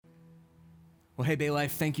Well, hey, Bay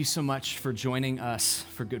Life, thank you so much for joining us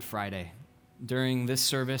for Good Friday. During this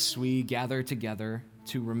service, we gather together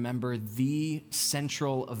to remember the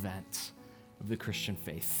central event of the Christian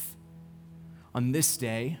faith. On this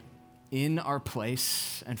day, in our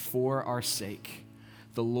place and for our sake,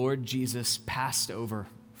 the Lord Jesus passed over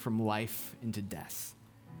from life into death.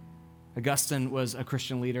 Augustine was a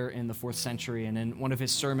Christian leader in the 4th century, and in one of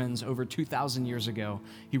his sermons over 2,000 years ago,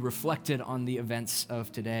 he reflected on the events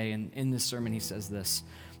of today. And in this sermon, he says this: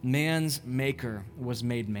 "Man's maker was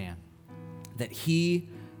made man, that he,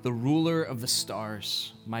 the ruler of the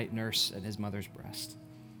stars, might nurse at his mother's breast,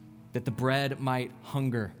 that the bread might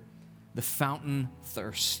hunger, the fountain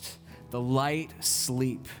thirst, the light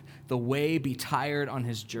sleep, the way be tired on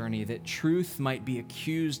his journey, that truth might be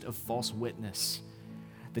accused of false witness,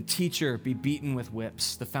 the teacher be beaten with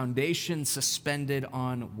whips, the foundation suspended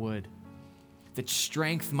on wood, that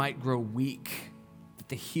strength might grow weak, that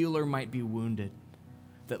the healer might be wounded,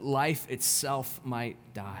 that life itself might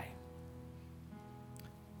die."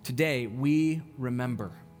 Today, we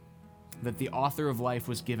remember that the author of life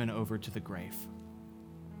was given over to the grave.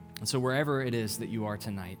 And so wherever it is that you are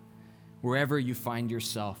tonight, wherever you find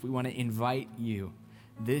yourself, we want to invite you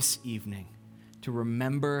this evening to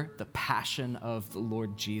remember the passion of the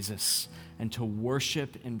Lord Jesus and to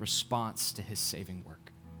worship in response to his saving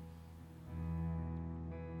work.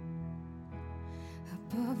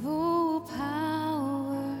 Above all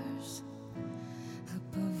powers,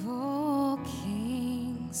 above all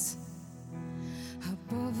kings,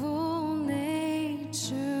 above all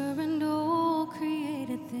nature and all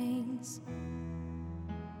created things,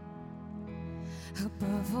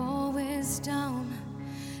 above all wisdom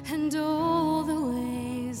and all the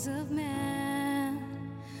ways of man.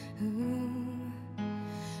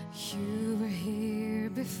 You were here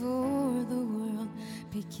before the world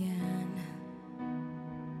began.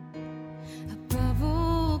 Above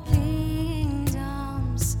all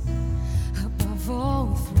kingdoms, above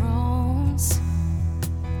all thrones,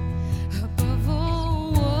 above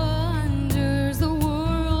all wonders the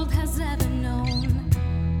world has ever known,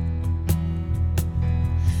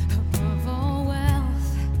 above all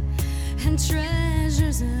wealth and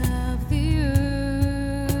treasures of the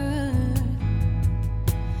earth,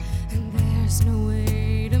 and there's no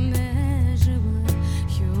way to measure what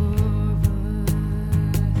you're worth.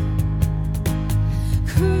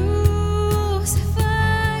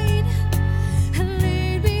 Crucified and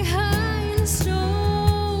laid behind a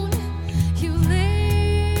stone, you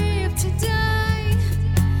lived to die,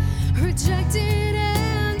 rejected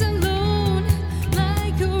and alone,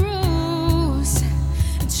 like a rose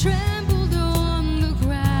trampled on the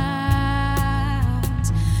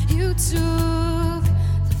ground. You took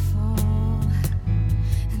the fall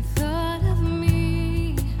and thought of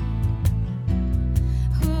me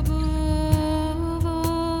above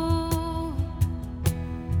all.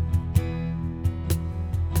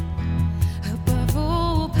 Above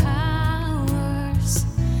all powers,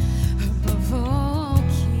 above all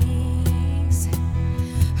kings,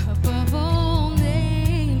 above all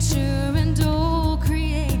nature and all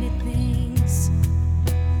created things,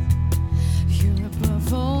 you're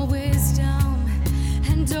above all wisdom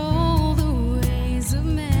and all the ways of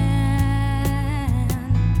man.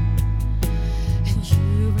 And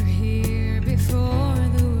you were here before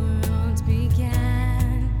the world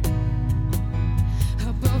began.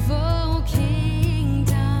 Above all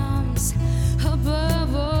kingdoms,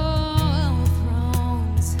 above all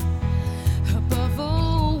thrones, above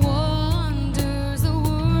all wonders the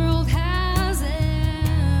world has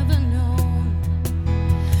ever known,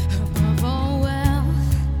 above all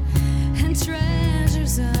wealth and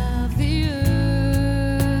treasures of the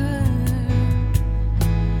earth,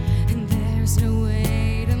 and there's no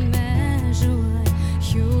way to measure what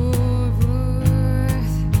you're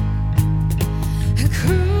worth.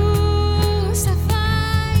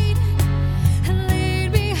 Crucified and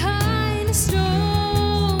laid behind a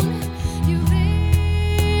stone, you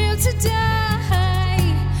lived to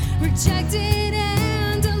die, rejected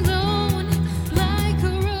and alone, like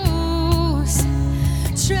a rose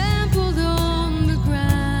trampled on the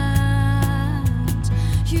ground.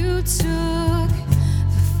 You took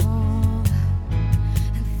the fall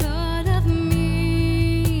and thought of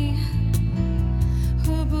me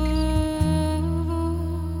above all.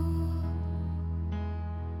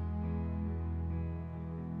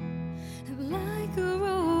 And like a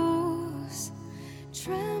rose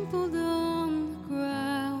trampled on the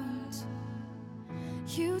ground,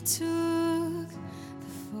 you took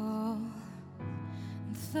the fall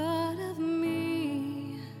and thought of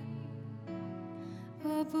me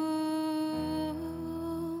above all.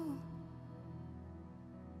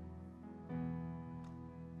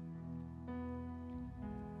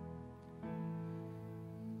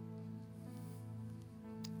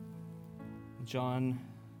 John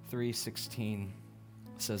 3:16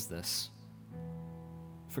 says this: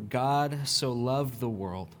 "For God so loved the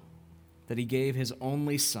world that he gave his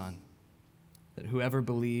only Son, that whoever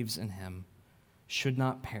believes in him should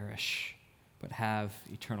not perish, but have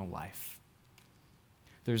eternal life."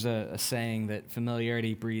 There's a saying that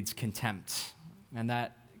familiarity breeds contempt, and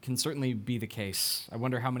that can certainly be the case. I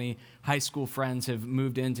wonder how many high school friends have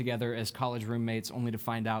moved in together as college roommates only to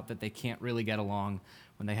find out that they can't really get along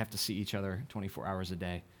when they have to see each other 24 hours a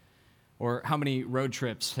day. Or how many road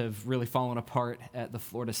trips have really fallen apart at the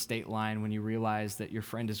Florida state line when you realize that your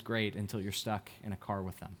friend is great until you're stuck in a car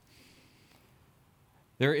with them.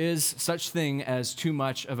 There is such thing as too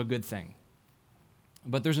much of a good thing.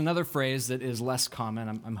 But there's another phrase that is less common.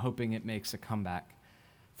 I'm hoping it makes a comeback.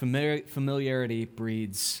 Familiarity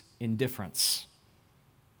breeds indifference.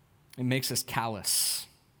 It makes us callous.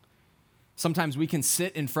 Sometimes we can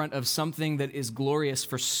sit in front of something that is glorious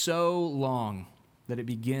for so long that it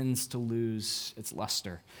begins to lose its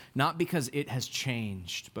luster. Not because it has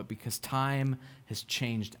changed, but because time has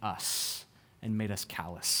changed us and made us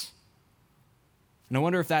callous. And I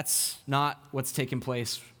wonder if that's not what's taking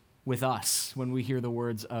place with us when we hear the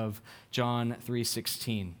words of John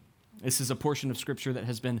 3:16. This is a portion of Scripture that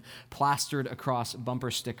has been plastered across bumper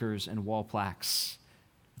stickers and wall plaques.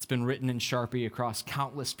 It's been written in Sharpie across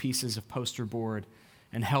countless pieces of poster board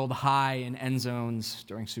and held high in end zones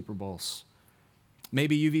during Super Bowls.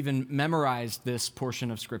 Maybe you've even memorized this portion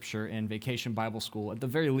of Scripture in Vacation Bible School. At the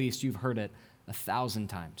very least, you've heard it 1,000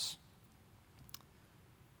 times.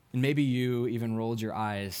 And maybe you even rolled your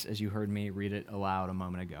eyes as you heard me read it aloud a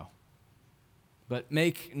moment ago. But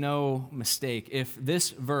make no mistake, if this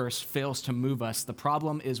verse fails to move us, the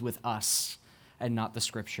problem is with us and not the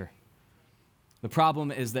Scripture. The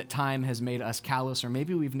problem is that time has made us callous, or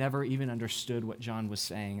maybe we've never even understood what John was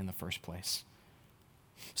saying in the first place.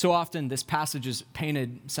 So often, this passage is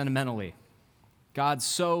painted sentimentally. God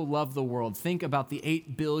so loved the world. Think about the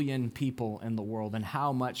 8 billion people in the world and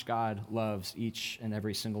how much God loves each and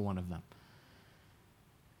every single one of them.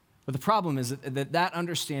 But the problem is that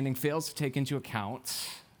understanding fails to take into account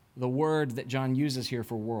the word that John uses here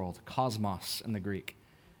for world, cosmos in the Greek.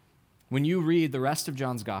 When you read the rest of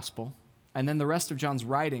John's gospel, and then the rest of John's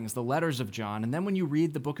writings, the letters of John, and then when you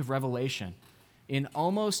read the book of Revelation, in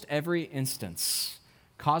almost every instance,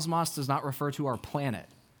 cosmos does not refer to our planet.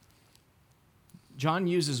 John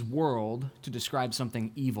uses world to describe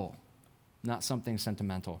something evil, not something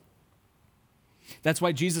sentimental. That's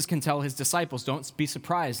why Jesus can tell his disciples, don't be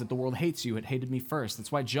surprised that the world hates you. It hated me first.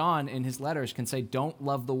 That's why John, in his letters, can say, don't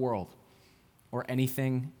love the world or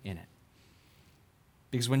anything in it.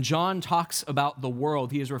 Because when John talks about the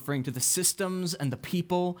world, he is referring to the systems and the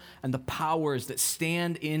people and the powers that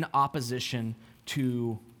stand in opposition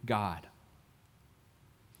to God.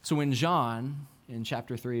 So when John, in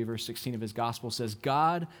chapter 3, verse 16 of his gospel, says,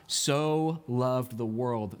 God so loved the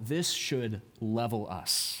world, this should level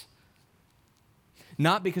us.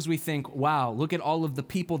 Not because we think, wow, look at all of the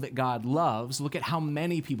people that God loves. Look at how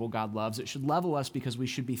many people God loves. It should level us because we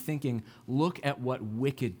should be thinking, look at what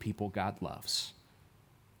wicked people God loves.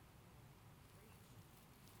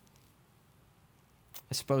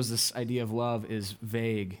 I suppose this idea of love is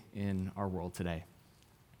vague in our world today.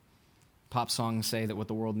 Pop songs say that what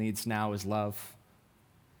the world needs now is love.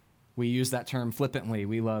 We use that term flippantly.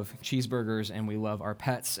 We love cheeseburgers, and we love our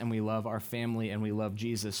pets, and we love our family, and we love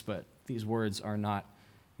Jesus, but these words are not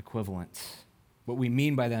equivalent. What we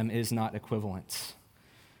mean by them is not equivalent.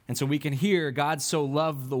 And so we can hear God so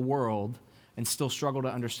loved the world and still struggle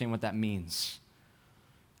to understand what that means.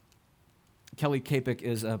 Kelly Kapik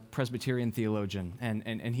is a Presbyterian theologian,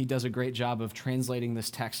 and he does a great job of translating this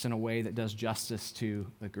text in a way that does justice to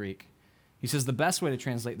the Greek. He says the best way to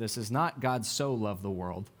translate this is not God so loved the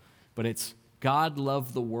world, but it's God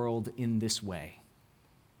loved the world in this way.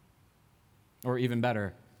 Or even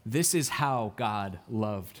better, this is how God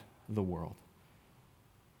loved the world.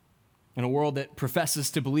 In a world that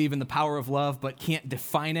professes to believe in the power of love but can't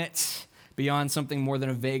define it beyond something more than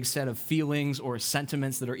a vague set of feelings or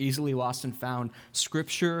sentiments that are easily lost and found,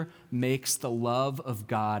 Scripture makes the love of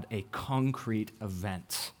God a concrete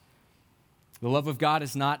event. The love of God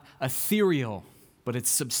is not ethereal, but it's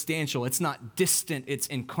substantial. It's not distant, it's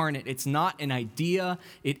incarnate. It's not an idea,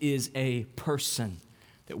 it is a person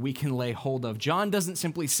that we can lay hold of. John doesn't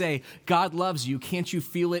simply say, God loves you, can't you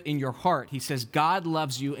feel it in your heart? He says, God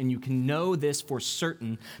loves you, and you can know this for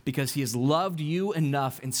certain because he has loved you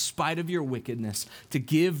enough in spite of your wickedness to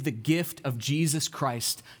give the gift of Jesus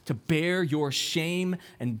Christ to bear your shame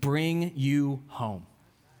and bring you home.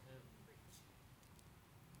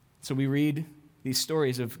 So we read these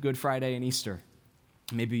stories of Good Friday and Easter.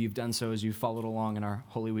 Maybe you've done so as you followed along in our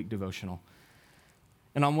Holy Week devotional.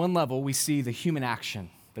 And on one level, we see the human action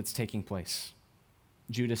that's taking place.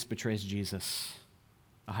 Judas betrays Jesus.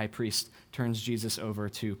 A high priest turns Jesus over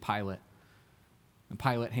to Pilate. And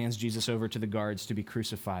Pilate hands Jesus over to the guards to be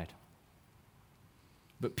crucified.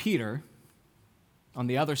 But Peter, on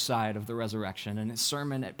the other side of the resurrection, in his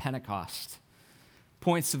sermon at Pentecost,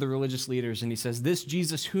 points to the religious leaders and he says, "This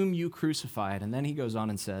Jesus whom you crucified," and then he goes on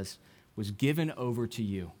and says, "was given over to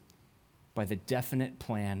you by the definite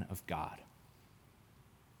plan of God."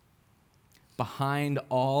 Behind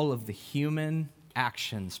all of the human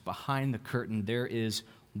actions, behind the curtain, there is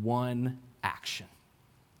one action,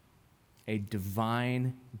 a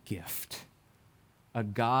divine gift, a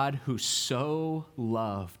God who so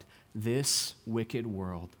loved this wicked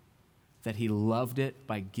world that he loved it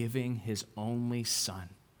by giving his only Son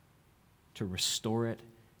to restore it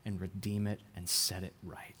and redeem it and set it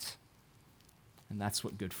right. And that's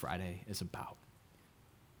what Good Friday is about.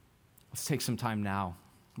 Let's take some time now,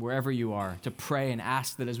 wherever you are, to pray and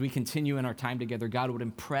ask that as we continue in our time together, God would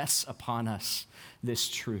impress upon us this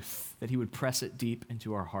truth, that he would press it deep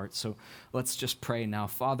into our hearts. So let's just pray now.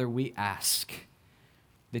 Father, we ask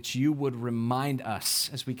that you would remind us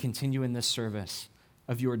as we continue in this service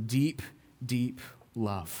of your deep, deep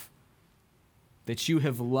love, that you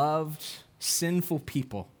have loved sinful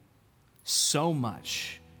people so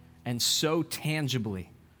much and so tangibly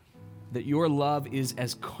that your love is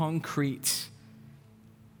as concrete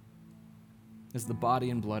as the body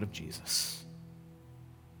and blood of Jesus.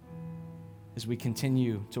 As we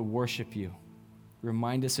continue to worship you,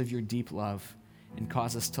 remind us of your deep love and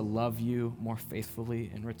cause us to love you more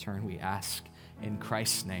faithfully in return, we ask in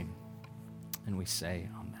Christ's name. And we say,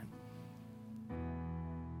 Amen.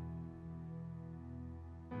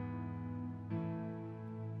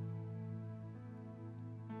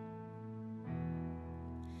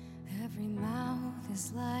 Every mouth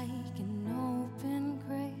is like an open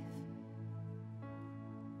grave.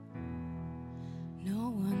 No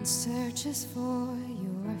one searches for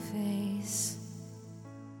your face.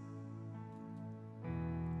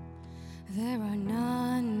 There are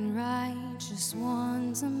none righteous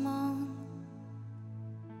ones among.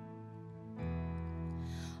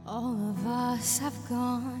 All of us have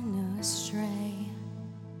gone astray.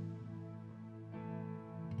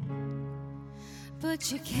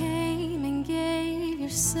 But you came and gave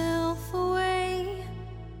yourself away.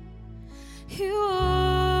 You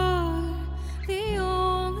are the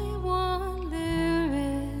only one there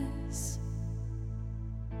is.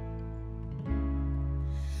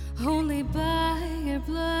 Only by your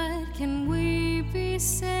blood can we be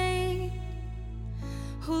saved.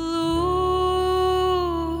 Oh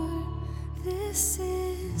Lord, this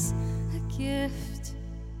is a gift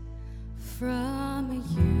from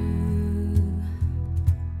you.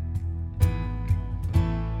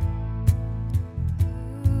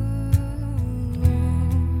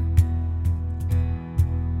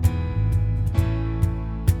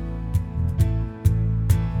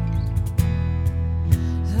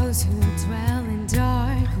 Those who dwell in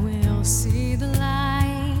dark will see the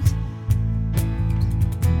light.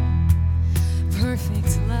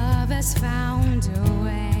 Perfect love has found a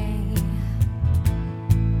way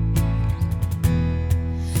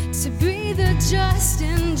to be the just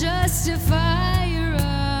and justifier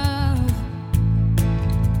of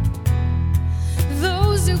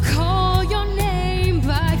those who call your name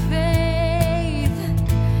by faith.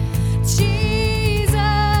 Jesus,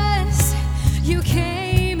 you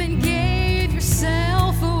came and gave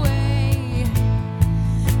yourself away.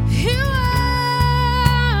 You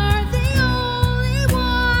are the only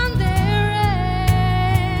one there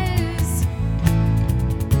is.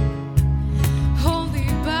 Only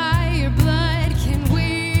by your blood can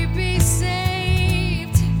we be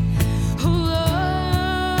saved. Oh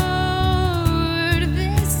Lord,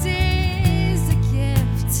 this is a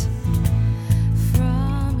gift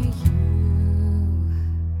from you.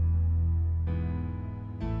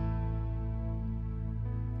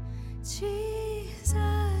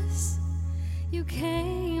 Jesus, you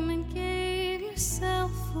came and gave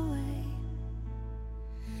yourself away.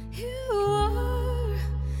 You are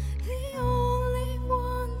the only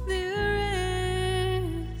one there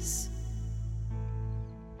is.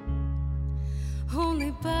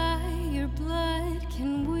 Only by your blood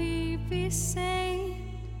can we be saved.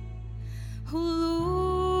 Oh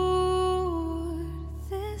Lord,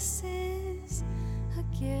 this is a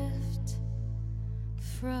gift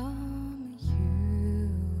from you.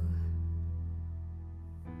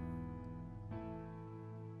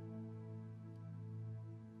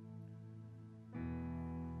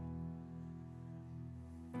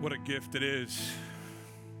 What a gift it is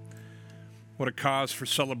What a cause for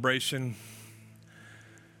celebration,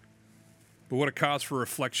 but what a cause for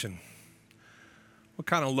reflection. What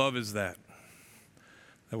kind of love is that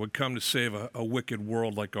would come to save a wicked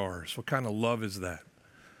world like ours? What kind of love is that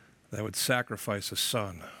would sacrifice a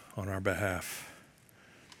son on our behalf?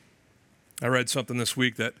 I read something this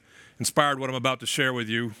week that inspired what I'm about to share with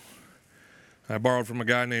you. I borrowed from a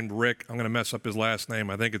guy named Rick. I'm going to mess up his last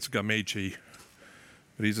name. I think it's Gamechi,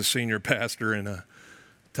 but he's a senior pastor in a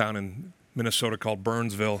town in Minnesota called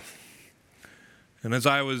Burnsville. And as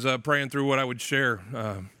I was praying through what I would share,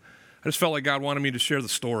 I just felt like God wanted me to share the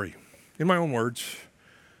story in my own words,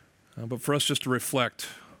 but for us just to reflect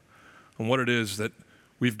on what it is that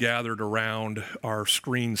we've gathered around our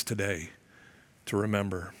screens today to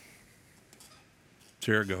remember.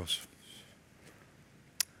 So here it goes.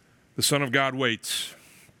 The Son of God waits,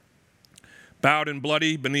 bowed and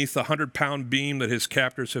bloody beneath the 100-pound beam that his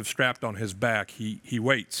captors have strapped on his back. He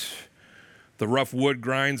waits. The rough wood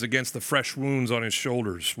grinds against the fresh wounds on his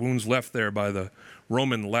shoulders, wounds left there by the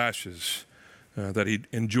Roman lashes that he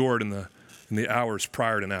endured in the hours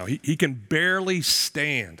prior to now. He can barely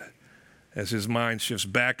stand as his mind shifts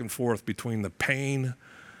back and forth between the pain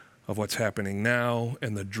of what's happening now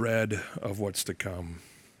and the dread of what's to come.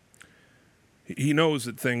 He knows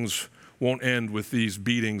that things won't end with these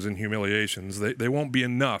beatings and humiliations. They won't be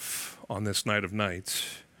enough on this night of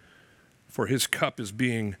nights, for his cup is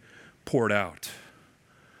being poured out,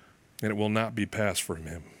 and it will not be passed from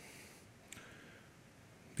him.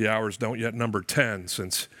 The hours don't yet number 10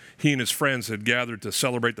 since he and his friends had gathered to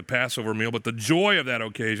celebrate the Passover meal, but the joy of that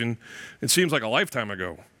occasion, it seems like a lifetime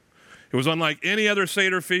ago. It was unlike any other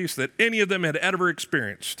Seder feast that any of them had ever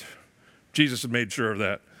experienced. Jesus had made sure of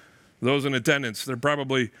that. Those in attendance, they're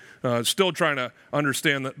probably still trying to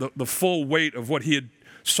understand the full weight of what he had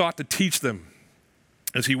sought to teach them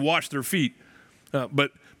as he washed their feet.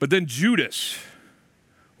 But then Judas,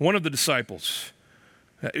 one of the disciples,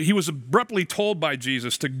 he was abruptly told by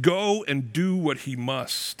Jesus to go and do what he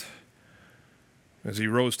must. As he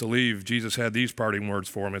rose to leave, Jesus had these parting words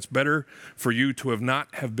for him. It's better for you to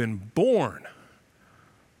not have been born.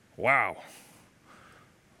 Wow.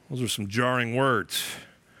 Those are some jarring words.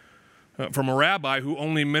 From a rabbi who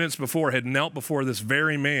only minutes before had knelt before this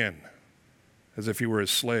very man as if he were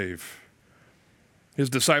his slave. His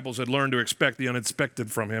disciples had learned to expect the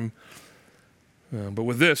unexpected from him. But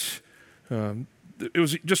with this, it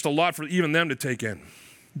was just a lot for even them to take in.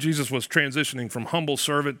 Jesus was transitioning from humble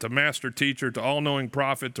servant to master teacher to all-knowing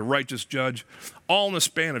prophet to righteous judge, all in the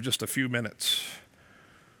span of just a few minutes.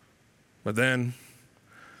 But then,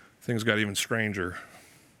 things got even stranger.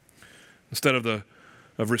 Instead of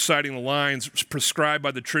reciting the lines prescribed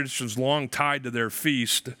by the traditions long tied to their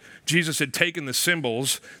feast, Jesus had taken the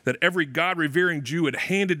symbols that every God-revering Jew had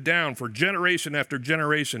handed down for generation after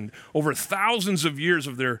generation over thousands of years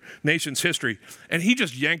of their nation's history, and he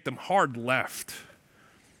just yanked them hard left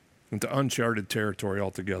into uncharted territory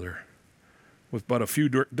altogether. With but a few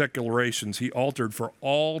declarations, he altered for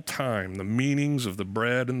all time the meanings of the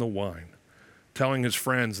bread and the wine, telling his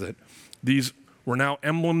friends that these were now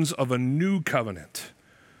emblems of a new covenant,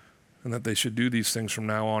 and that they should do these things from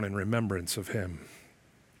now on in remembrance of him.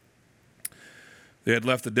 They had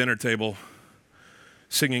left the dinner table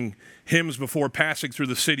singing hymns before passing through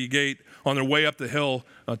the city gate on their way up the hill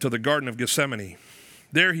to the Garden of Gethsemane.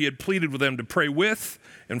 There he had pleaded with them to pray with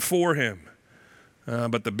and for him.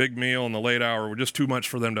 But the big meal and the late hour were just too much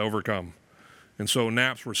for them to overcome. And so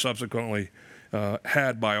naps were subsequently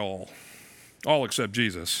had by all except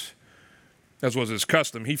Jesus. As was his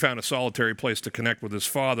custom, he found a solitary place to connect with his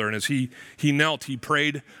Father, and as he knelt, he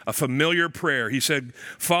prayed a familiar prayer. He said,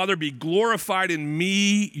 "Father, be glorified in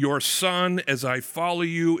me, your Son, as I follow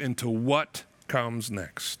you into what comes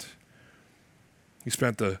next." He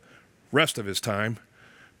spent the rest of his time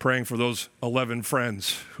praying for those 11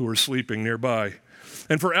 friends who were sleeping nearby,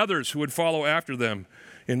 and for others who would follow after them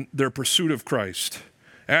in their pursuit of Christ,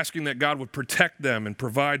 asking that God would protect them and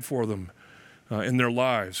provide for them in their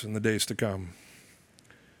lives in the days to come.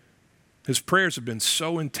 His prayers have been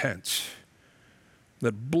so intense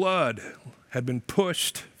that blood had been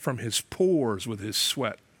pushed from his pores with his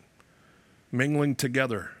sweat, mingling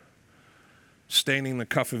together, staining the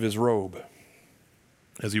cuff of his robe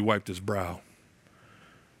as he wiped his brow.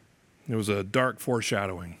 It was a dark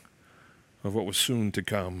foreshadowing of what was soon to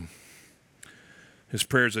come. His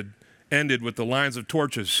prayers had ended with the lines of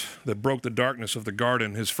torches that broke the darkness of the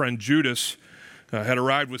garden. His friend Judas had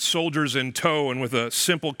arrived with soldiers in tow, and with a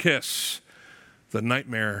simple kiss, the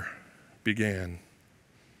nightmare began.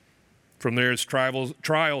 From there, his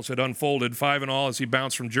trials had unfolded, 5 in all, as he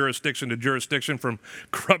bounced from jurisdiction to jurisdiction, from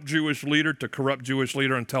corrupt Jewish leader to corrupt Jewish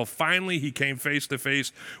leader, until finally he came face to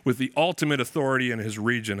face with the ultimate authority in his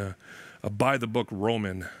region, a by-the-book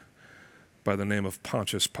Roman by the name of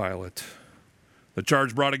Pontius Pilate. The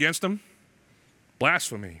charge brought against him?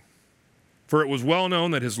 Blasphemy. For it was well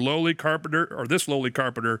known that this lowly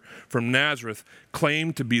carpenter from Nazareth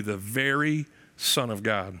claimed to be the very Son of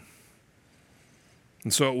God.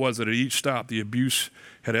 And so it was that at each stop the abuse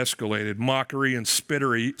had escalated. Mockery and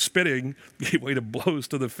spitting gave way to blows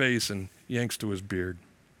to the face and yanks to his beard.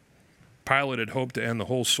 Pilate had hoped to end the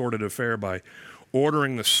whole sordid affair by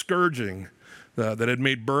ordering the scourging that had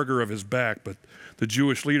made burger of his back, but the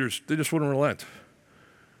Jewish leaders, they just wouldn't relent.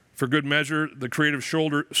 For good measure, the creative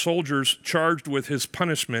soldiers charged with his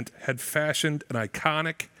punishment had fashioned an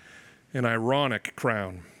iconic and ironic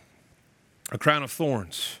crown, a crown of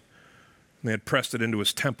thorns. And they had pressed it into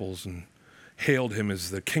his temples and hailed him as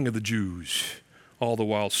the King of the Jews, all the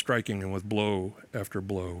while striking him with blow after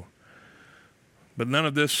blow. But none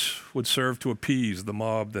of this would serve to appease the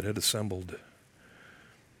mob that had assembled.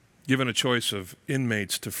 Given a choice of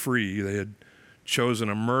inmates to free, they had chosen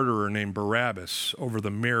a murderer named Barabbas over the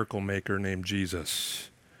miracle maker named Jesus.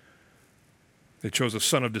 They chose a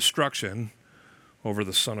son of destruction over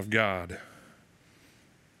the Son of God.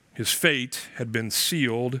 His fate had been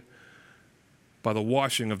sealed by the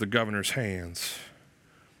washing of the governor's hands,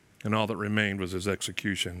 and all that remained was his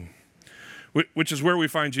execution, which is where we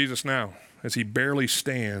find Jesus now, as he barely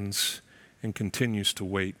stands and continues to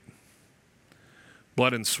wait.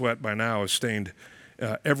 Blood and sweat by now has stained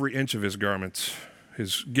every inch of his garments,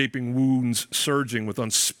 his gaping wounds surging with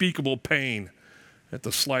unspeakable pain at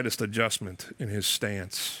the slightest adjustment in his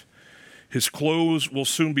stance. His clothes will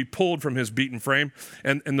soon be pulled from his beaten frame,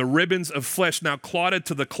 and the ribbons of flesh now clotted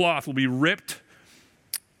to the cloth will be ripped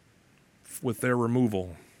with their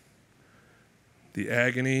removal. The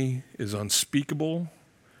agony is unspeakable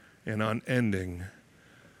and unending,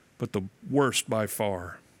 but the worst by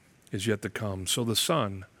far is yet to come. So the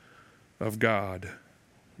Son of God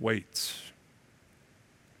waits.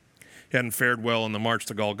 He hadn't fared well in the march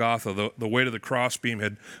to Golgotha. The weight of the crossbeam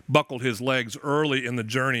had buckled his legs early in the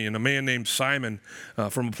journey, and a man named Simon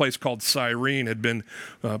from a place called Cyrene had been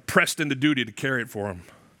pressed into duty to carry it for him.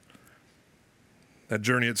 That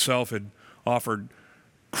journey itself had offered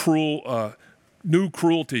new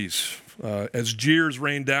cruelties as jeers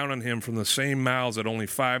rained down on him from the same mouths that only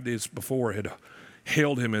 5 days before had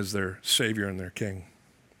hailed him as their Savior and their King.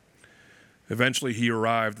 Eventually he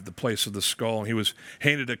arrived at the place of the skull, and he was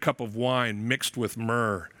handed a cup of wine mixed with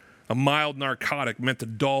myrrh, a mild narcotic meant to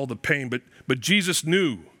dull the pain, but Jesus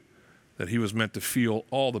knew that he was meant to feel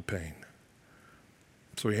all the pain.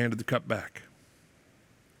 So he handed the cup back,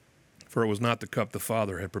 for it was not the cup the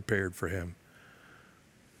Father had prepared for him.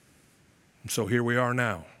 And so here we are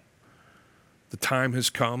now. The time has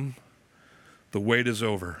come. The wait is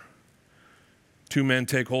over. 2 men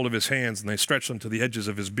take hold of his hands, and they stretch them to the edges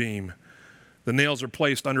of his beam. The nails are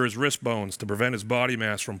placed under his wrist bones to prevent his body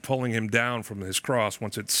mass from pulling him down from his cross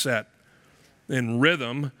once it's set. In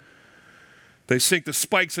rhythm, they sink the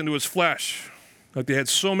spikes into his flesh like they had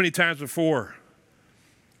so many times before.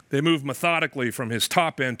 They move methodically from his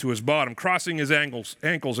top end to his bottom, crossing his ankles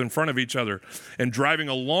in front of each other and driving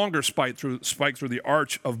a longer spike through the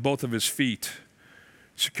arch of both of his feet.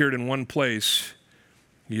 Secured in one place,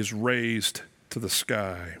 he is raised to the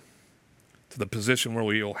sky, to the position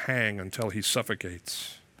where he will hang until he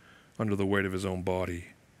suffocates under the weight of his own body.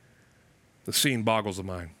 The scene boggles the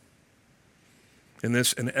mind. In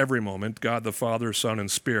this and every moment, God the Father, Son,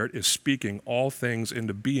 and Spirit is speaking all things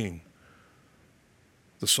into being.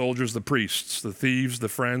 The soldiers, the priests, the thieves, the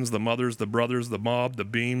friends, the mothers, the brothers, the mob, the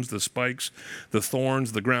beams, the spikes, the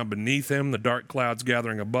thorns, the ground beneath him, the dark clouds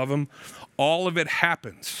gathering above him. All of it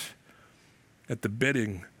happens at the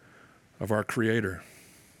bidding of our Creator.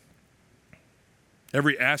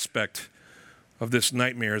 Every aspect of this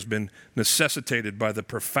nightmare has been necessitated by the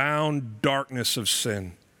profound darkness of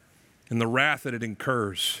sin and the wrath that it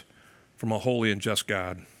incurs from a holy and just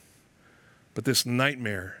God. But this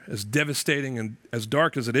nightmare, as devastating and as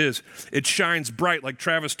dark as it is, it shines bright, like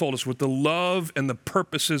Travis told us, with the love and the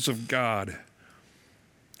purposes of God.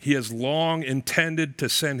 He has long intended to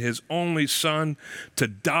send his only Son to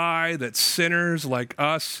die that sinners like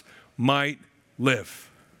us might live.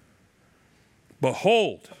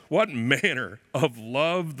 Behold, what manner of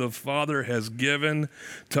love the Father has given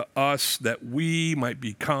to us that we might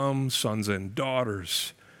become sons and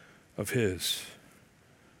daughters of his.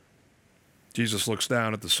 Jesus looks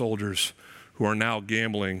down at the soldiers who are now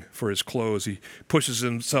gambling for his clothes. He pushes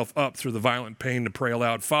himself up through the violent pain to pray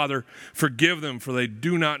aloud, Father, forgive them, for they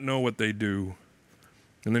do not know what they do.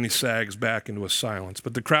 And then he sags back into a silence.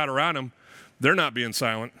 But the crowd around him, they're not being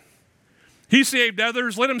silent. He saved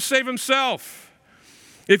others, let him save himself.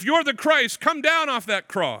 If you're the Christ, come down off that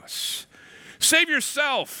cross. Save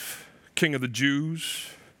yourself, King of the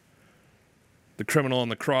Jews. The criminal on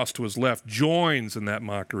the cross to his left joins in that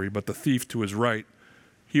mockery, but the thief to his right,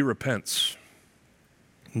 he repents.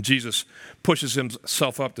 And Jesus pushes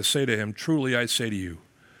himself up to say to him, truly I say to you,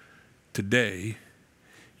 today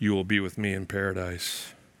you will be with me in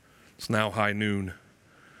paradise. It's now high noon.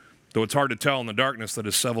 Though it's hard to tell in the darkness that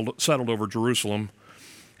has settled over Jerusalem,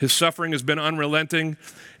 his suffering has been unrelenting,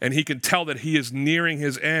 and he can tell that he is nearing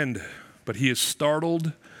his end, but he is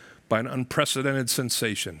startled by an unprecedented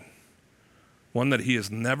sensation, one that he has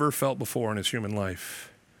never felt before in his human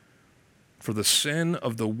life. For the sin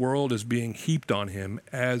of the world is being heaped on him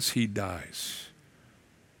as he dies.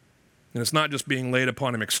 And it's not just being laid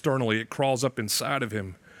upon him externally, it crawls up inside of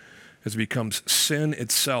him as it becomes sin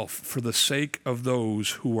itself for the sake of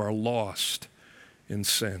those who are lost in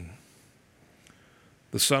sin.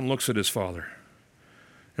 The son looks at his father.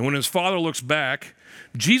 And when his father looks back,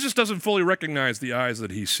 Jesus doesn't fully recognize the eyes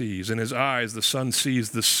that he sees. In his eyes, the son sees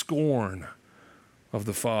the scorn of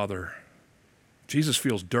the father. Jesus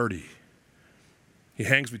feels dirty. He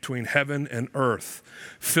hangs between heaven and earth,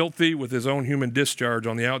 filthy with his own human discharge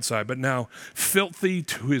on the outside, but now filthy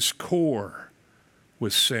to his core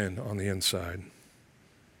with sin on the inside.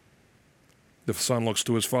 The son looks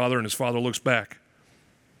to his father, and his father looks back.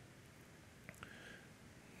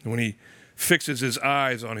 And when he fixes his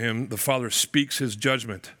eyes on him, the father speaks his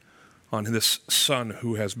judgment on this son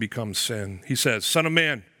who has become sin. He says, Son of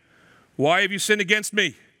man, why have you sinned against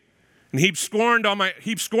me and heaped scorn on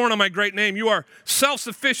my great name? You are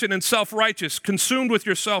self-sufficient and self-righteous, consumed with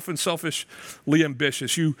yourself and selfishly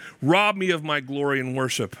ambitious. You rob me of my glory and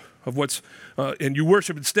worship and you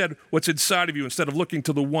worship instead what's inside of you instead of looking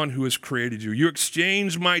to the one who has created you. You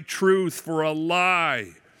exchange my truth for a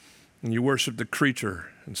lie, and you worship the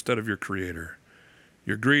creature instead of your creator.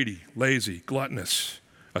 You're greedy, lazy, gluttonous,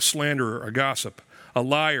 a slanderer, a gossip, a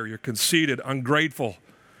liar. You're conceited, ungrateful.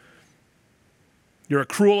 You're a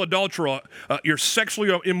cruel adulterer. You're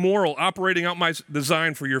sexually immoral, operating out my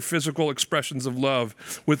design for your physical expressions of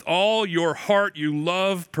love. With all your heart, you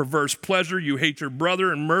love perverse pleasure. You hate your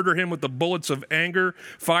brother and murder him with the bullets of anger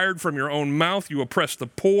fired from your own mouth. You oppress the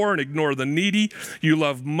poor and ignore the needy. You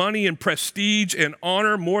love money and prestige and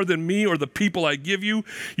honor more than me or the people I give you.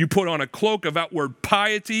 You put on a cloak of outward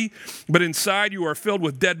piety, but inside you are filled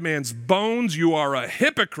with dead man's bones. You are a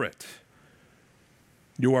hypocrite.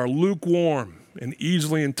 You are lukewarm and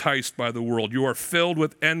easily enticed by the world. You are filled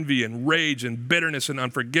with envy and rage and bitterness and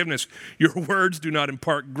unforgiveness. Your words do not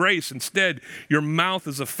impart grace. Instead, your mouth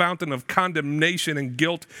is a fountain of condemnation and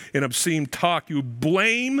guilt and obscene talk. You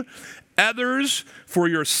blame others for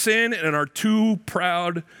your sin and are too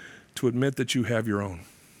proud to admit that you have your own.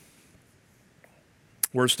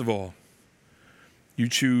 Worst of all, you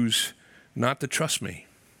choose not to trust me,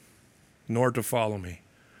 nor to follow me,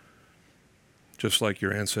 just like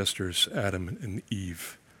your ancestors, Adam and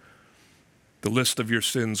Eve. The list of your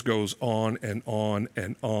sins goes on and on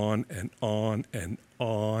and on and on and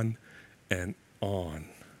on and on.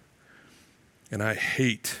 And I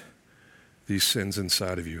hate these sins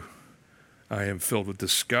inside of you. I am filled with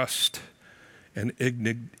disgust and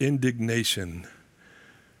indignation,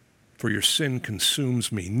 for your sin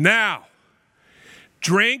consumes me. Now,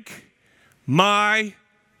 drink my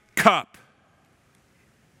cup.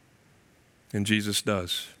 And Jesus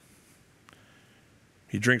does.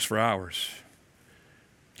 He drinks for hours.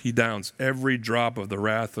 He downs every drop of the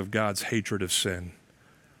wrath of God's hatred of sin.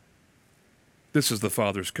 This is the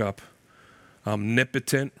Father's cup.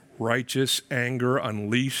 Omnipotent, righteous anger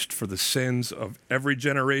unleashed for the sins of every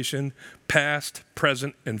generation, past,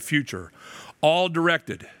 present, and future, all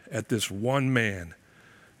directed at this one man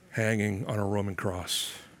hanging on a Roman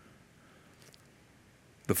cross.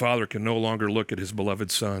 The Father can no longer look at his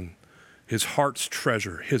beloved Son, his heart's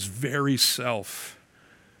treasure, his very self.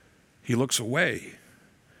 He looks away.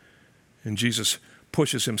 And Jesus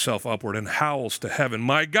pushes himself upward and howls to heaven,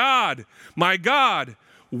 my God,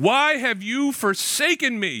 why have you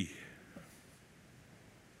forsaken me?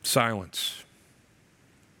 Silence.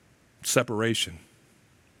 Separation.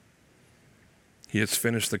 He has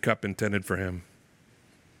finished the cup intended for him.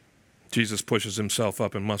 Jesus pushes himself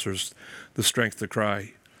up and musters the strength to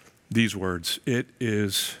cry these words, it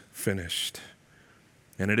is finished.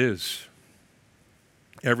 And it is.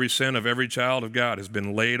 Every sin of every child of God has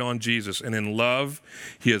been laid on Jesus, and in love,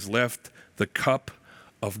 he has left the cup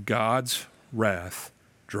of God's wrath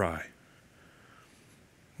dry.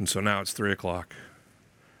 And so now it's 3 o'clock,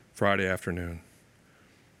 Friday afternoon,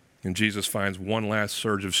 and Jesus finds one last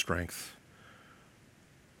surge of strength.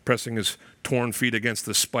 Pressing his torn feet against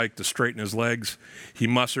the spike to straighten his legs, he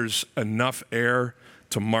musters enough air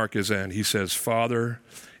to mark his end. He says, "Father,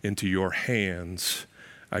 into your hands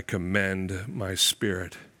I commend my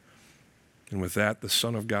spirit." And with that, the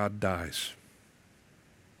Son of God dies.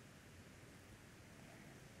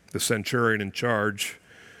 The centurion in charge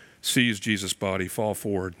sees Jesus' body fall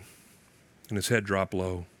forward and his head drop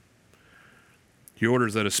low. He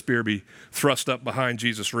orders that a spear be thrust up behind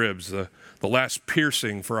Jesus' ribs, the last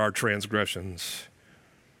piercing for our transgressions,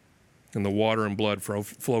 and the water and blood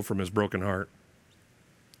flow from his broken heart.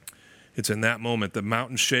 It's in that moment that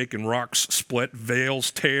mountains shake and rocks split,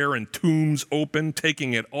 veils tear and tombs open,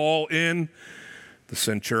 taking it all in. The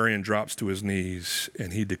centurion drops to his knees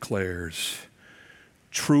and he declares,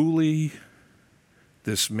 "Truly,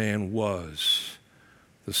 this man was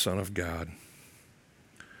the Son of God."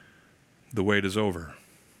 The wait is over.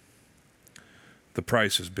 The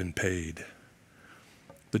price has been paid.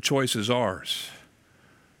 The choice is ours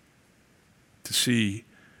to see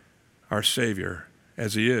our Savior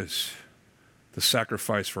as he is, the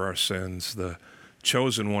sacrifice for our sins, the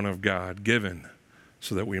chosen one of God, given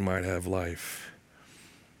so that we might have life.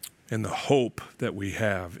 And the hope that we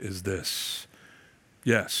have is this: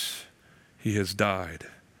 yes, he has died,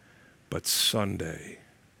 but Sunday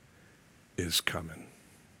is coming.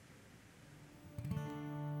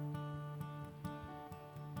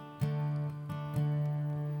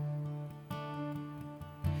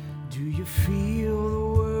 Do you feel the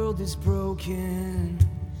world is broken?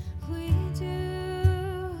 We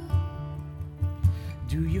do.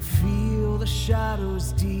 Do you feel the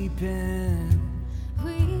shadows deepen?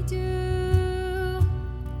 We do.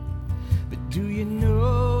 But do you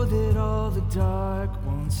know that all the dark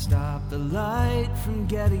won't stop the light from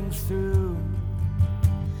getting through?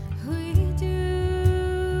 We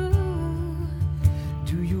do.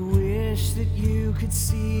 Do you wish that you could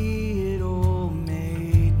see it all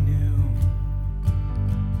made new?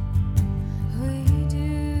 We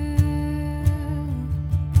do.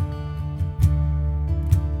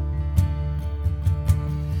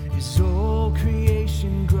 Is all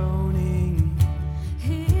creation groaning?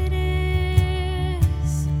 It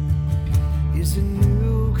is. Is a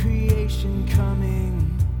new creation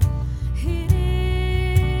coming? It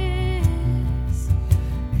is.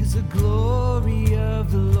 Is the glory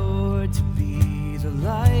of the Lord to be the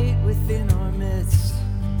light within our midst?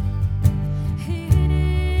 It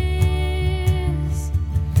is.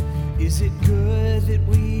 Is it good that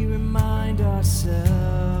we remind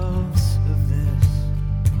ourselves of this?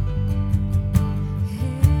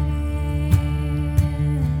 It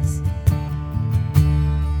is.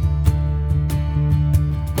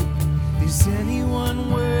 Is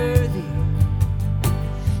anyone worthy?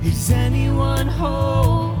 Is anyone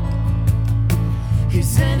whole?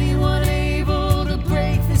 Is anyone able to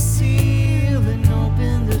break the seal and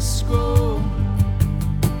open the scroll?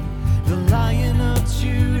 The Lion of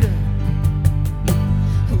Judah,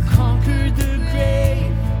 who conquered the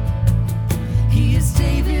grave, he is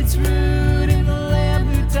David's root and the Lamb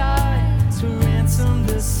who died to ransom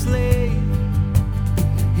the slave.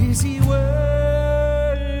 Is he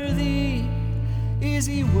worthy? Is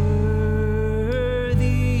he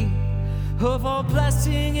worthy of all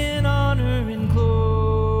blessing and honor and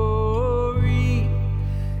glory?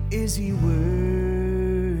 Is he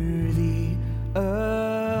worthy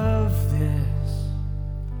of this?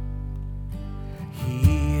 He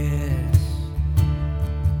is.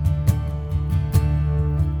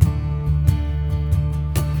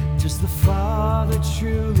 Does the Father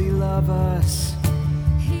truly love us?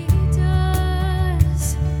 He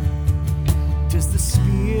does. Does the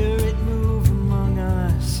Spirit move among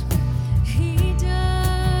us? He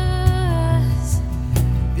does.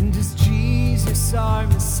 And does Jesus, our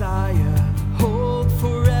Messiah, hold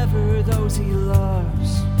forever those he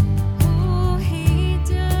loves? Oh, he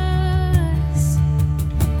does.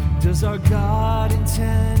 Does our God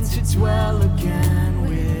intend to dwell again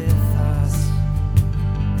with us?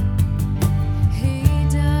 He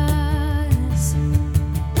does.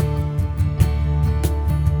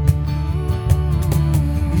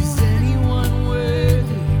 Is anyone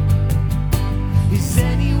worthy? Is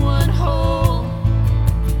anyone whole?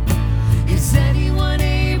 Is anyone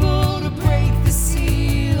able to break the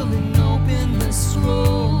seal and open the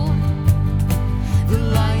scroll? The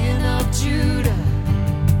Lion of Judah,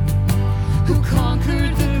 who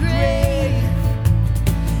conquered the grave,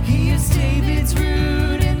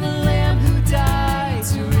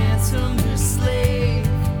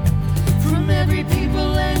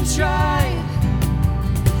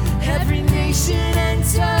 nation and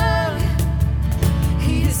tongue.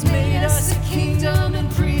 He has made us a kingdom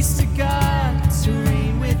and priests to God, to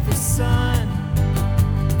reign with the Son.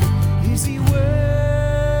 Is he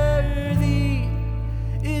worthy?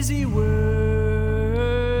 Is he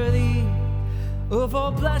worthy of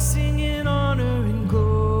all blessing and honor and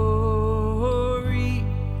glory?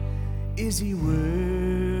 Is he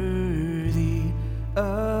worthy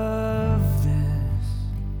of this?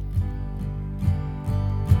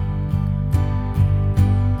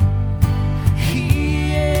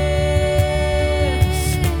 He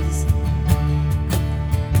is.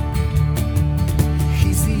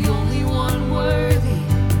 He's the only one worthy.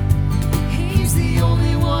 He's the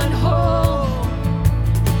only one whole.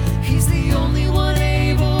 He's the only one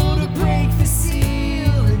able to break the seal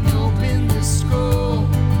and open the scroll.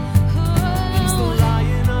 He's the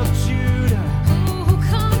Lion of Judah.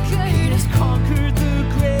 He has conquered the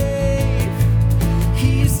grave.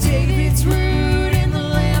 He is David's root and the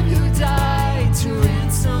Lamb who died to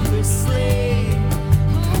ransom the slave.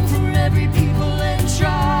 From every people and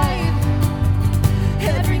tribe,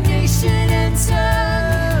 every nation and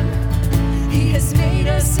tongue, he has made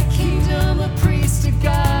us a kingdom, a priest to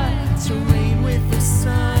God, to reign with the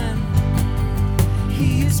Son.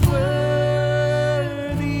 He is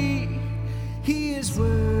worthy. He is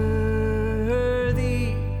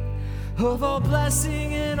worthy of all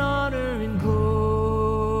blessing and honor and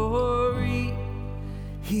glory.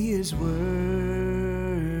 He is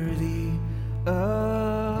worthy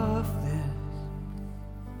of this.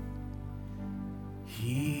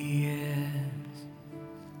 He is.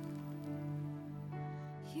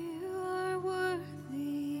 You are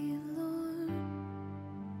worthy, Lord.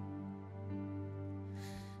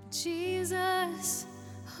 Jesus,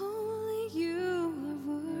 only you are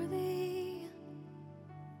worthy.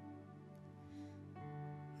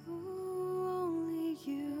 Ooh, only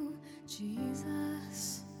you,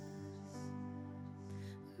 Jesus.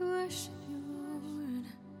 We worship you, Lord.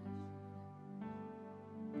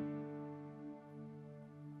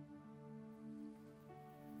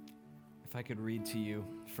 If I could read to you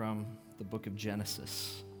from the book of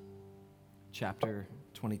Genesis, chapter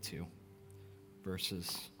 22,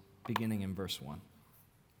 beginning in verse 1.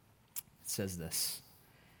 It says this: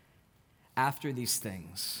 After these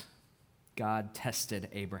things, God tested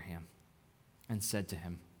Abraham and said to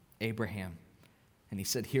him, Abraham. And he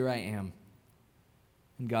said, Here I am.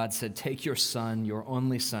 And God said, Take your son, your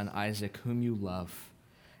only son, Isaac, whom you love,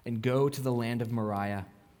 and go to the land of Moriah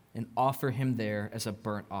and offer him there as a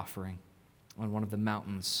burnt offering on one of the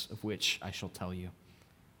mountains of which I shall tell you.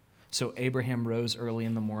 So Abraham rose early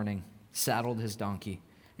in the morning, saddled his donkey,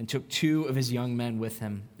 and took 2 of his young men with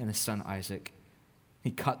him and his son Isaac.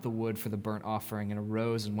 He cut the wood for the burnt offering and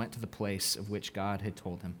arose and went to the place of which God had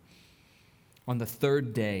told him. On the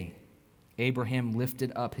 3rd day, Abraham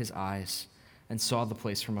lifted up his eyes and saw the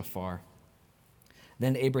place from afar.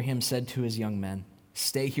 Then Abraham said to his young men,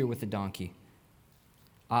 Stay here with the donkey.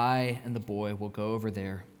 I and the boy will go over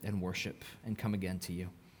there and worship and come again to you.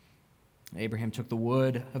 Abraham took the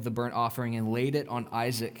wood of the burnt offering and laid it on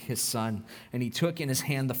Isaac, his son, and he took in his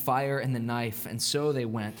hand the fire and the knife, and so they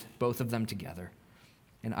went, both of them together.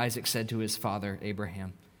 And Isaac said to his father,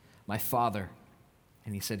 Abraham, My father.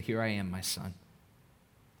 And he said, Here I am, my son.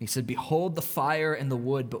 He said, Behold the fire and the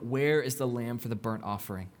wood, but where is the lamb for the burnt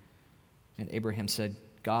offering? And Abraham said,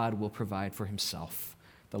 God will provide for himself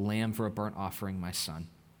the lamb for a burnt offering, my son.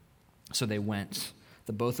 So they went,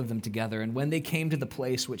 the both of them together, and when they came to the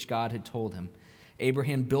place which God had told him,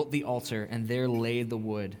 Abraham built the altar and there laid the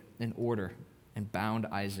wood in order and bound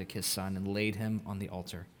Isaac his son and laid him on the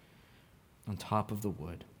altar on top of the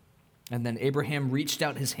wood. And then Abraham reached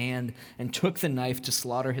out his hand and took the knife to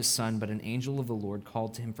slaughter his son, but an angel of the Lord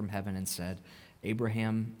called to him from heaven and said,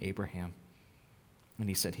 Abraham, Abraham. And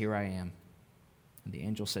he said, Here I am. And the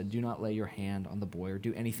angel said, Do not lay your hand on the boy or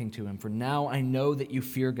do anything to him, for now I know that you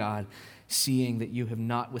fear God, seeing that you have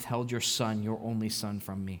not withheld your son, your only son,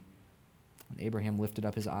 from me. And Abraham lifted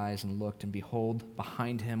up his eyes and looked, and behold,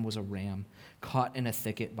 behind him was a ram, caught in a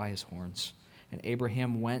thicket by his horns. And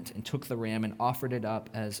Abraham went and took the ram and offered it up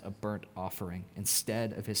as a burnt offering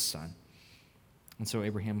instead of his son. And so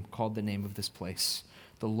Abraham called the name of this place,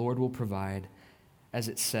 The Lord will provide, as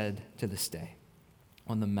it said to this day,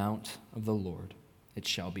 On the mount of the Lord it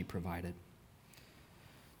shall be provided.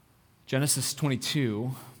 Genesis 22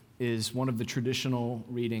 is one of the traditional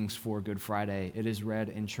readings for Good Friday. It is read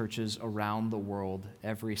in churches around the world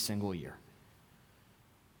every single year.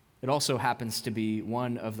 It also happens to be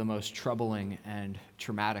one of the most troubling and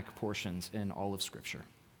traumatic portions in all of Scripture.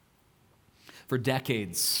 For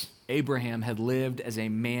decades, Abraham had lived as a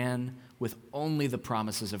man with only the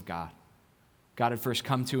promises of God. God had first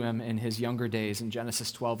come to him in his younger days in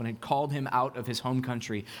Genesis 12 and had called him out of his home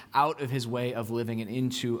country, out of his way of living, and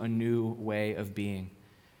into a new way of being.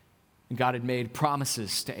 And God had made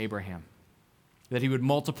promises to Abraham that he would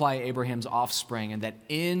multiply Abraham's offspring and that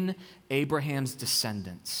in Abraham's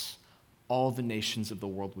descendants, all the nations of the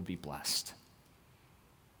world would be blessed.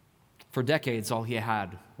 For decades, all he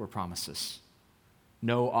had were promises.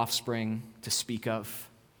 No offspring to speak of,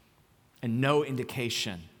 and no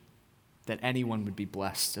indication that anyone would be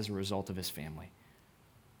blessed as a result of his family.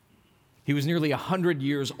 He was nearly 100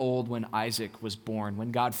 years old when Isaac was born,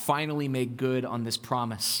 when God finally made good on this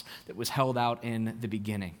promise that was held out in the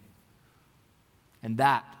beginning. And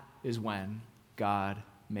that is when God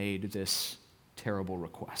made this terrible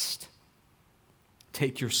request.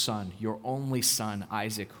 Take your son, your only son,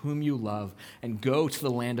 Isaac, whom you love, and go to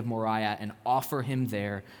the land of Moriah and offer him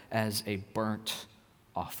there as a burnt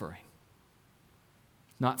offering.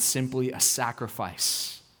 Not simply a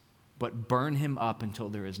sacrifice, but burn him up until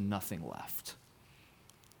there is nothing left.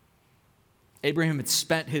 Abraham had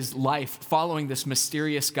spent his life following this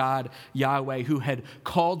mysterious God, Yahweh, who had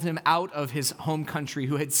called him out of his home country,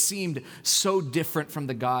 who had seemed so different from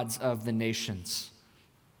the gods of the nations.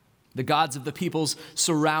 The gods of the peoples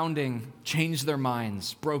surrounding changed their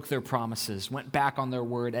minds, broke their promises, went back on their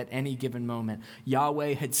word at any given moment.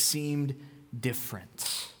 Yahweh had seemed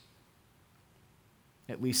different,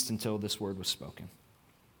 at least until this word was spoken.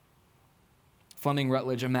 Fleming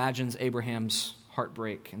Rutledge imagines Abraham's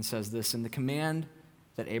heartbreak and says this: in the command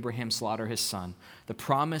that Abraham slaughter his son, the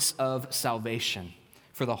promise of salvation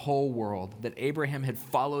for the whole world that Abraham had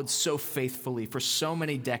followed so faithfully for so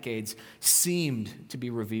many decades seemed to be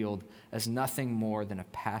revealed as nothing more than a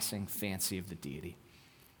passing fancy of the deity.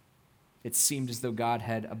 It seemed as though God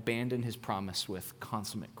had abandoned his promise with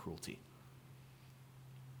consummate cruelty.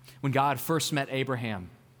 When God first met Abraham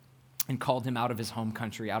and called him out of his home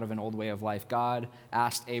country, out of an old way of life, God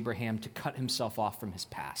asked Abraham to cut himself off from his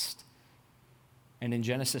past. And in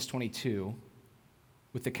Genesis 22,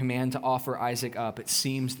 with the command to offer Isaac up, it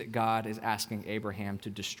seems that God is asking Abraham to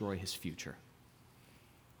destroy his future.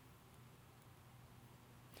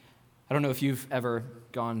 I don't know if you've ever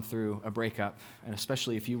gone through a breakup, and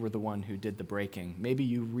especially if you were the one who did the breaking. Maybe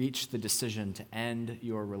you reached the decision to end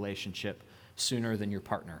your relationship sooner than your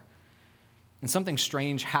partner. And something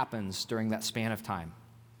strange happens during that span of time.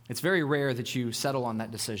 It's very rare that you settle on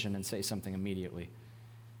that decision and say something immediately.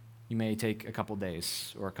 You may take a couple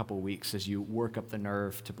days or a couple weeks as you work up the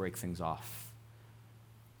nerve to break things off.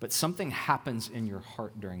 But something happens in your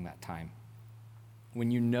heart during that time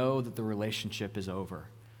when you know that the relationship is over,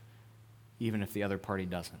 even if the other party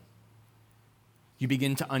doesn't. You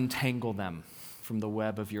begin to untangle them from the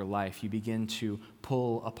web of your life. You begin to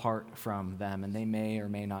pull apart from them, and they may or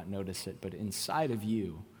may not notice it, but inside of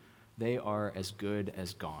you, they are as good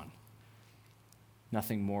as gone.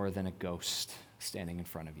 Nothing more than a ghost standing in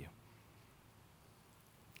front of you.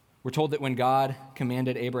 We're told that when God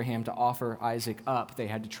commanded Abraham to offer Isaac up, they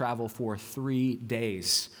had to travel for 3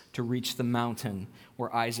 days to reach the mountain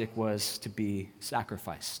where Isaac was to be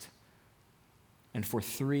sacrificed. And for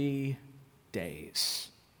 3 days,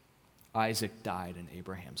 Isaac died in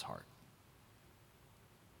Abraham's heart.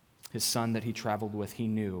 His son that he traveled with, he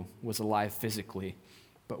knew, was alive physically,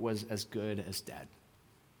 but was as good as dead.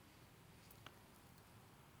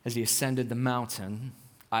 As he ascended the mountain,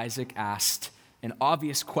 Isaac asked an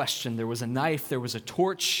obvious question. There was a knife, there was a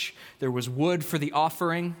torch, there was wood for the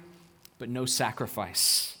offering, but no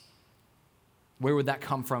sacrifice. Where would that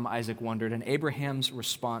come from, Isaac wondered, and Abraham's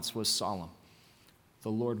response was solemn. The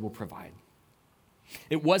Lord will provide.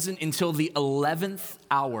 It wasn't until the 11th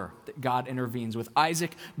hour that God intervenes, with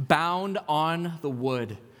Isaac bound on the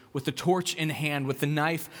wood, with the torch in hand, with the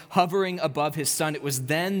knife hovering above his son. It was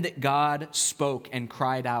then that God spoke and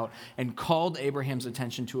cried out and called Abraham's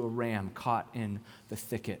attention to a ram caught in the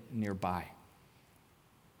thicket nearby.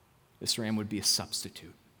 This ram would be a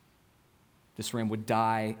substitute. This ram would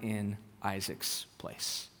die in Isaac's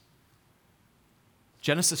place.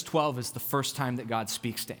 Genesis 12 is the first time that God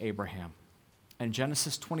speaks to Abraham, and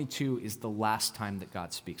Genesis 22 is the last time that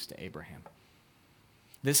God speaks to Abraham.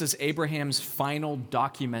 This is Abraham's final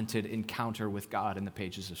documented encounter with God in the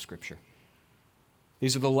pages of Scripture.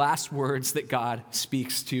 These are the last words that God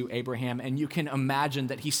speaks to Abraham, and you can imagine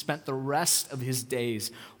that he spent the rest of his days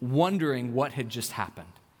wondering what had just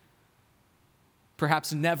happened.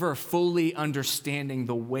 Perhaps never fully understanding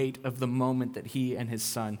the weight of the moment that he and his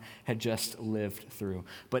son had just lived through.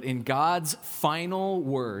 But in God's final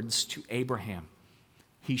words to Abraham,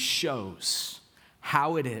 he shows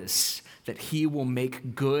how it is that he will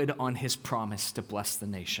make good on his promise to bless the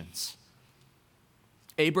nations.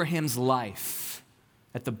 Abraham's life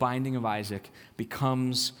at the binding of Isaac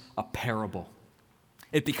becomes a parable.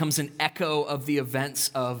 It becomes an echo of the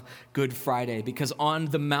events of Good Friday, because on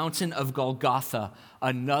the mountain of Golgotha,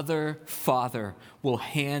 another father will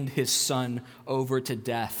hand his son over to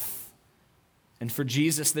death. And for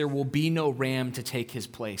Jesus, there will be no ram to take his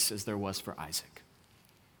place as there was for Isaac.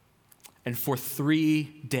 And for 3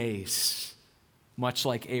 days, much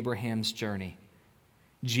like Abraham's journey,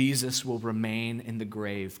 Jesus will remain in the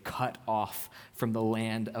grave, cut off from the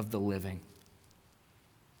land of the living.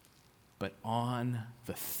 But on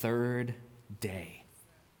the 3rd day,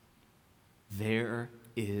 there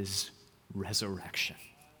is resurrection.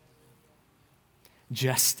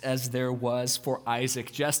 Just as there was for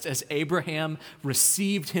Isaac, just as Abraham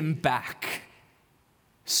received him back,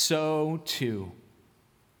 so too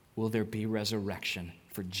will there be resurrection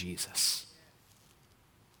for Jesus.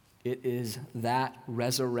 It is that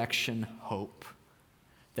resurrection hope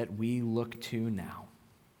that we look to now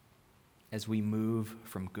as we move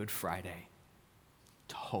from Good Friday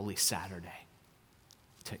to Holy Saturday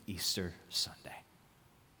to Easter Sunday.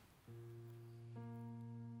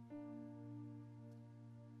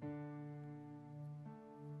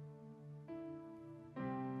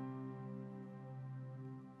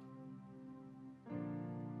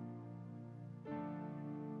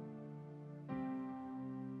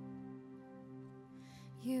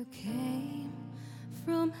 You came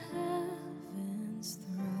from heaven's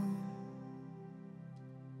throne,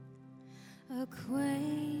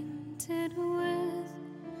 acquainted with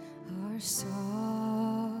our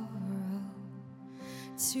sorrow,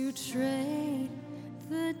 to trade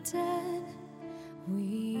the debt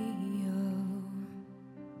we owe.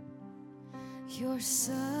 Your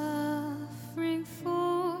suffering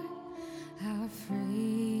for our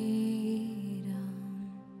freedom.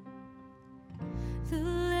 The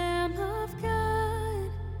Lamb of God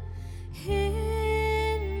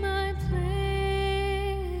in my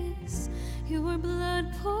place, your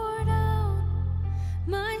blood poured out,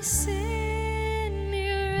 my sin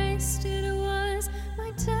erased. It was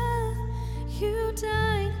my death, you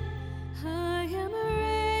died, I am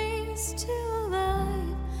raised to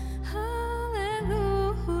life.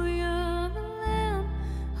 Hallelujah, the Lamb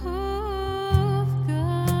of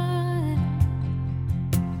God.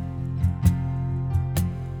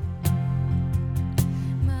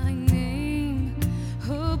 My name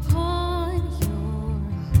upon your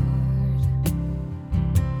heart,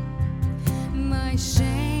 my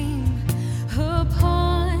shame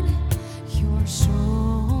upon your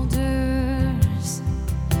shoulders,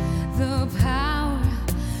 the power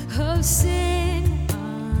of sin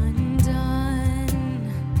undone,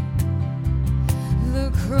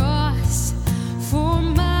 the cross for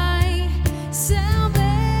my salvation,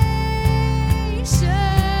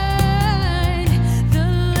 the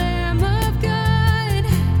Lamb of God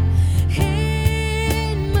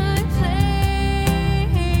in my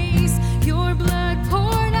place, your blood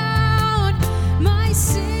poured out, my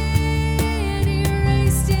sin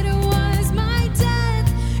erased. It was my death,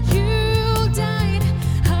 you died,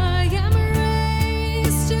 I am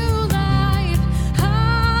raised to life.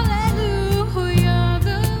 Hallelujah,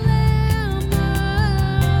 the Lamb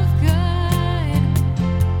of God.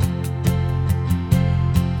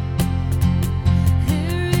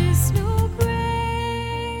 There is no greater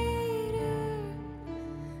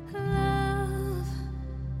love.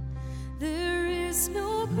 There is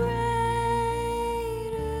no greater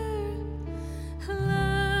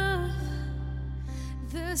love.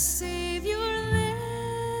 The Savior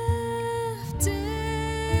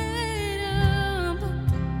lifted up.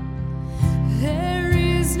 There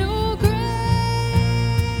is no greater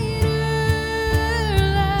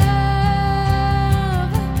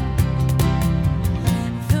love.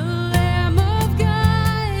 The Lamb of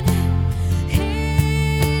God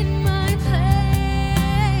in my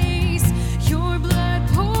place, your blood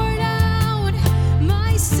poured out,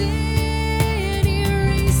 my sin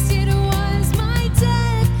erased. It was my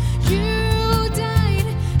death,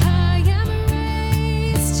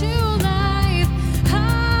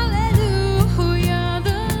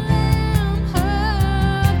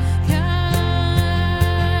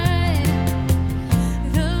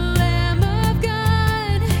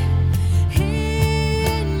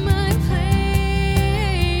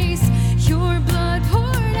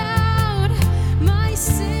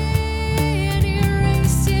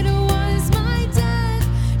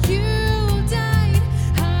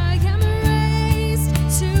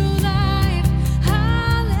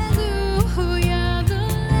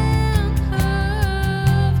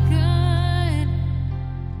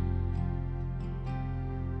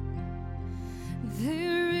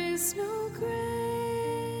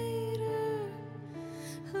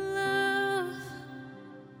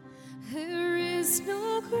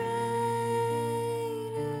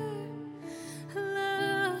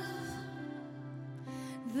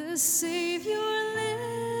 Savior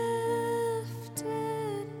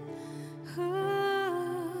lifted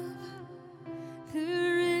up.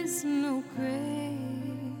 There is no greater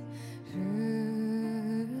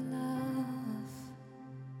love.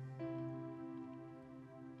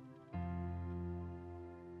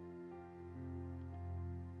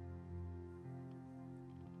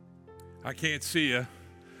 I can't see you,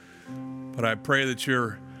 but I pray that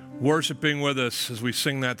you're worshiping with us as we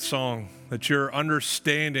sing that song, that you're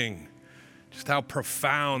understanding just how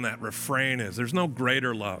profound that refrain is. There's no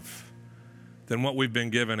greater love than what we've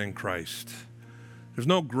been given in Christ. There's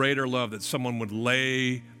no greater love that someone would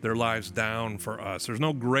lay their lives down for us. There's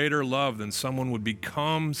no greater love than someone would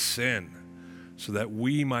become sin so that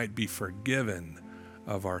we might be forgiven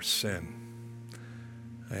of our sin.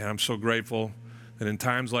 And I'm so grateful that in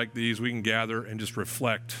times like these, we can gather and just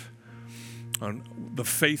reflect on the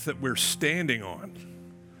faith that we're standing on,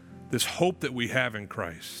 this hope that we have in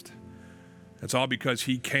Christ. It's all because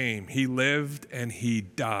he came, he lived, and he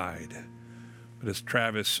died. But as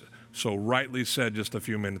Travis so rightly said just a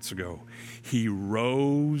few minutes ago, he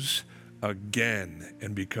rose again.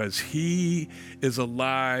 And because he is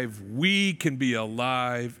alive, we can be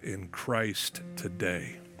alive in Christ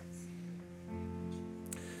today.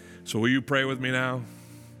 So will you pray with me now?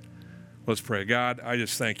 Let's pray. God, I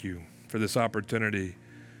just thank you for this opportunity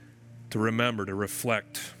to remember, to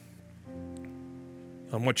reflect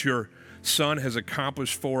on what your Son has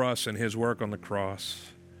accomplished for us in his work on the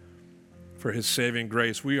cross, for his saving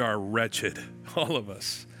grace. We are wretched, all of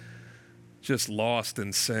us, just lost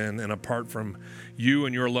in sin, and apart from you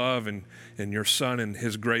and your love and your Son and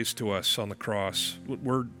his grace to us on the cross,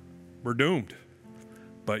 we're doomed.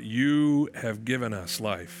 But you have given us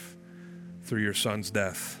life through your Son's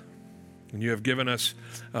death. And you have given us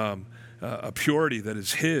a purity that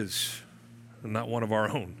is his and not one of our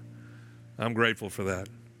own. I'm grateful for that.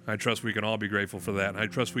 I trust we can all be grateful for that. And I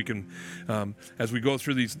trust we can, as we go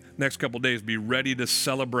through these next couple days, be ready to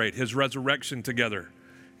celebrate his resurrection together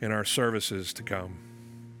in our services to come.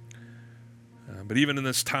 But even in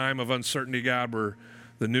this time of uncertainty, God, where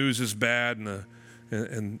the news is bad and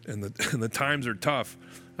the times are tough,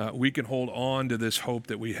 we can hold on to this hope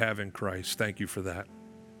that we have in Christ. Thank you for that.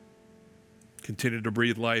 Continue to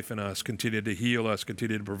breathe life in us. Continue to heal us.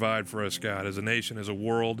 Continue to provide for us, God. As a nation, as a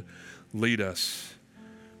world, lead us.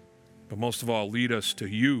 But most of all, lead us to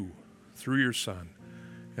you through your Son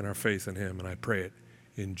and our faith in him. And I pray it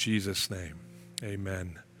in Jesus' name.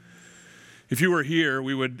 Amen. If you were here,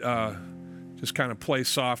 we would just kind of play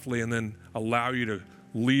softly and then allow you to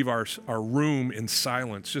leave our room in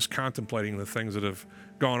silence, just contemplating the things that have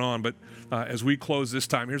gone on. But as we close this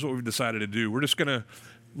time, here's what we've decided to do. We're just going to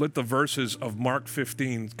let the verses of Mark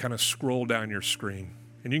 15 kind of scroll down your screen.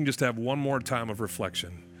 And you can just have one more time of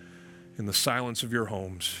reflection in the silence of your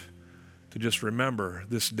homes to just remember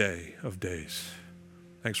this day of days.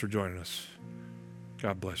 Thanks for joining us.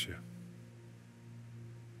 God bless you.